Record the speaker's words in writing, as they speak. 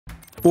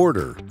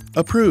order,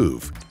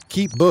 approve,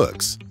 keep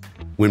books.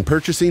 When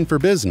purchasing for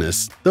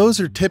business, those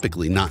are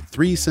typically not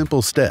 3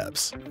 simple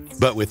steps.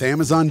 But with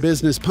Amazon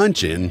Business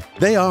Punch-In,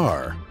 they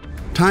are.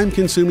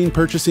 Time-consuming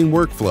purchasing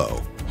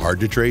workflow,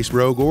 hard-to-trace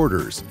rogue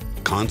orders,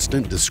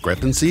 constant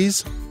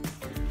discrepancies?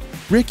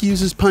 Rick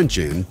uses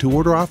Punch-In to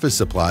order office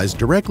supplies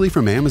directly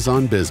from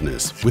Amazon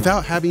Business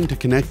without having to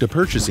connect to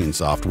purchasing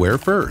software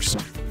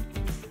first.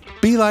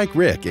 Be like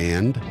Rick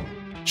and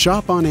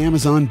shop on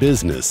Amazon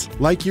Business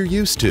like you're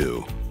used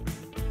to.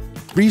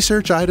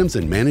 Research items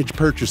and manage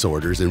purchase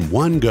orders in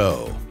one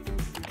go.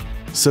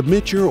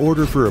 Submit your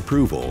order for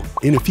approval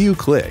in a few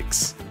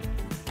clicks.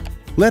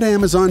 Let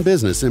Amazon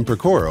Business and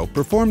Precoro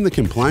perform the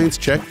compliance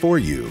check for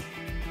you.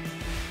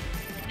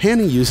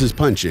 Hannah uses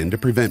Punch-In to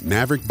prevent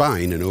maverick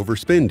buying and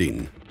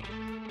overspending.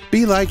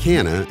 Be like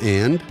Hannah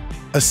and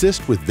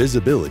assist with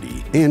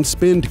visibility and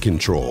spend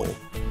control.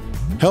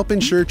 Help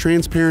ensure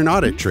transparent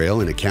audit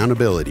trail and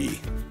accountability.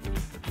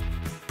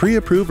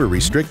 Pre-approve or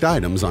restrict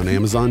items on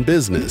Amazon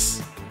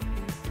Business.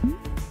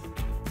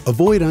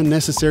 Avoid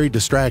unnecessary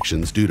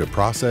distractions due to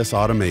process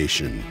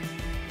automation.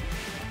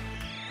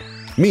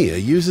 Mia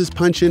uses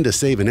Punch-In to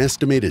save an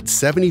estimated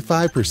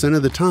 75%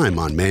 of the time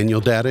on manual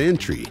data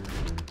entry.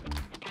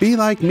 Be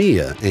like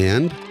Mia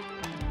and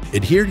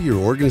adhere to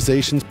your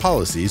organization's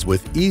policies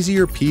with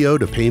easier PO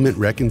to payment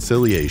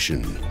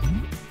reconciliation.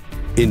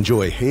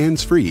 Enjoy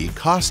hands-free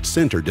cost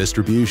center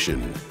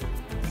distribution.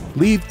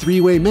 Leave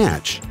 3-way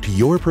match to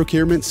your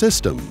procurement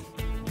system.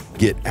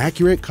 Get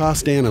accurate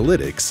cost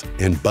analytics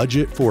and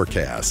budget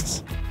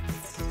forecasts.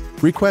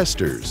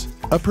 Requesters,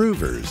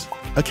 approvers,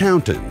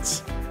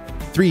 accountants.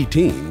 3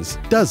 teams,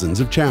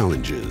 dozens of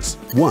challenges,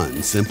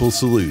 1 simple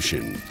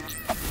solution.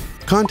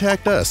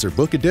 Contact us or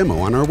book a demo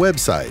on our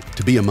website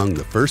to be among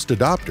the first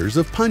adopters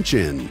of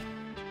Punch-In.